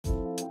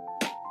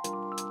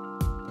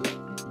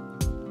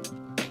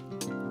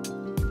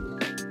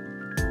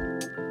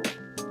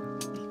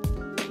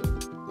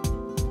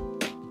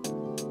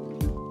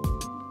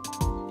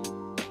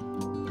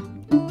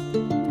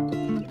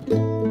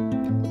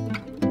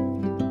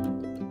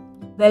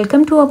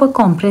Welcome to our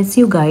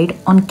comprehensive guide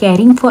on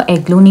caring for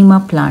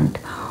Aglaonema plant,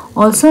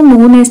 also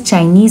known as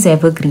Chinese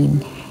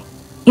evergreen.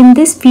 In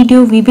this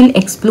video, we will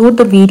explore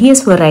the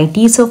various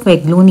varieties of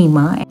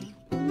Aglaonema.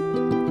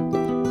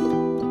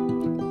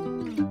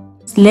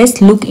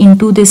 Let's look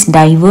into this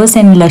diverse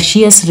and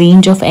luscious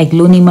range of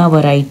Aglaonema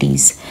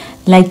varieties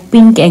like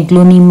pink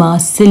Aglaonema,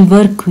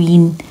 silver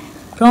queen.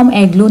 From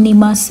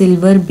Aglaonema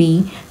silver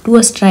bay to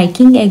a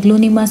striking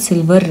Aglaonema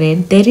silver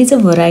red, there is a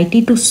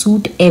variety to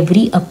suit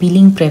every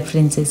appealing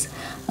preferences.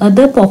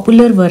 Other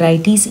popular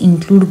varieties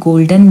include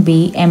golden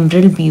bay,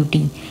 emerald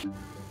beauty.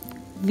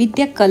 With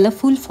their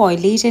colorful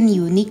foliage and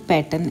unique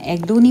pattern,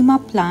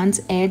 Aglaonema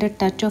plants add a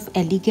touch of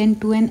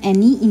elegance to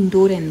any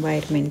indoor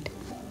environment.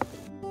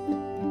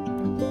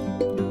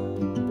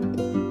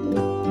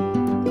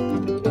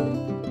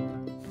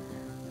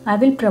 I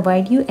will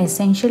provide you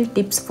essential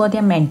tips for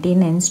their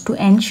maintenance to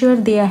ensure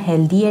they are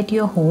healthy at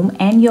your home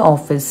and your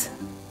office.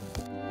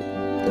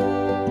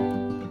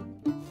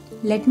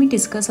 Let me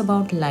discuss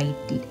about light.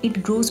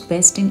 It grows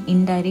best in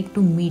indirect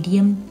to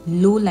medium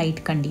low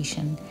light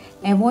condition.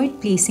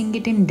 Avoid placing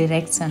it in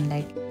direct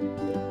sunlight.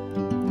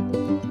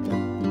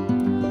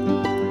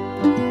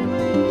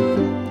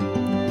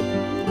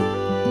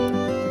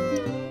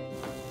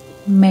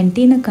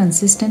 Maintain a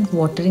consistent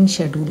watering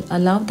schedule.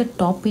 Allow the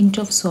top inch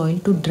of soil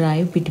to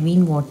dry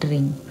between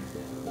watering.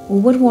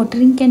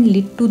 Overwatering can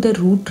lead to the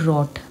root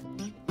rot,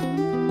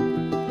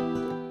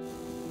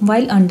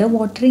 while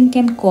underwatering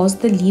can cause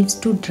the leaves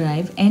to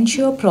dry.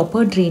 Ensure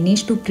proper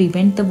drainage to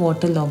prevent the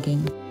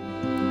waterlogging.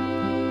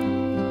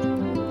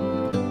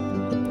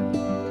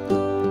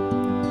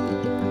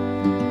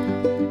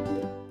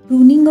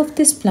 Pruning of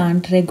this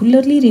plant.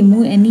 Regularly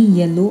remove any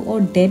yellow or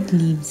dead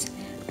leaves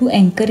to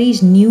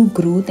encourage new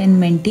growth and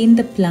maintain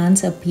the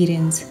plant's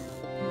appearance.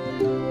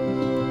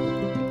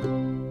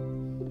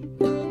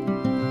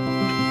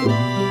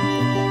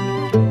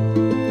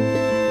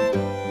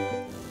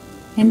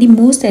 And the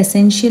most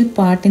essential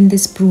part in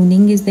this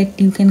pruning is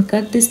that you can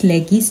cut this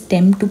leggy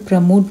stem to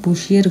promote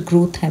bushier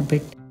growth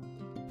habit.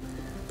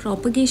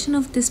 Propagation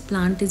of this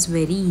plant is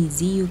very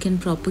easy. You can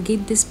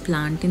propagate this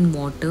plant in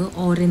water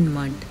or in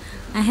mud.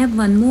 I have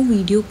one more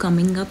video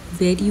coming up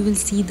where you will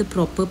see the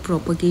proper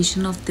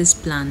propagation of this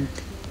plant.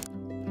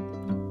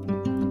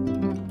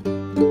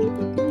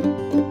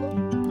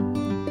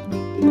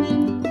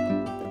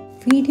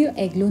 Feed your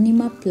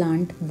Aglaonema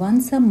plant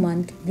once a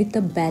month with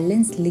a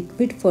balanced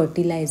liquid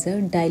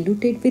fertilizer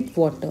diluted with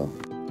water.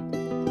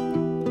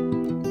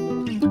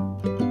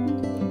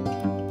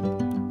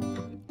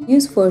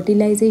 Use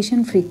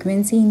fertilization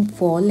frequency in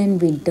fall and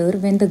winter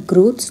when the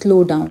growth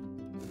slows down.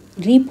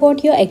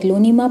 Repot your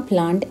Aglaonema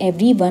plant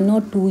every 1 or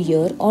 2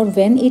 years or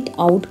when it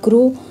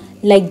outgrows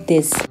like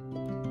this.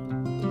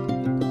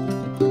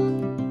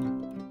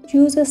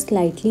 Choose a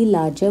slightly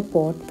larger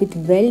pot with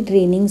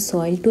well-draining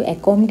soil to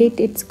accommodate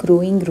its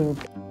growing root.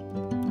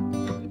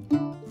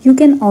 You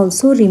can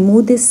also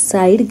remove this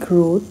side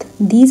growth.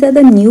 These are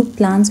the new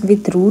plants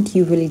with root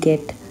you will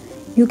get.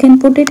 You can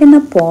put it in a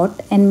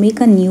pot and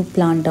make a new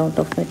plant out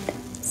of it.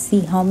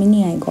 See how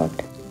many I got.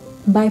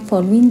 By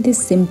following these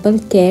simple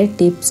care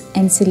tips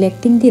and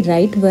selecting the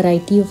right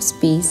variety of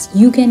space,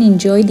 you can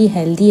enjoy the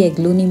healthy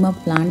Aglaonema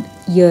plant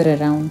year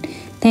round.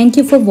 Thank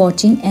you for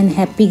watching and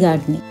happy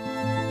gardening.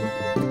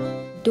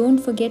 Don't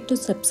forget to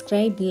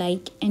subscribe,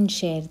 like and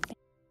share.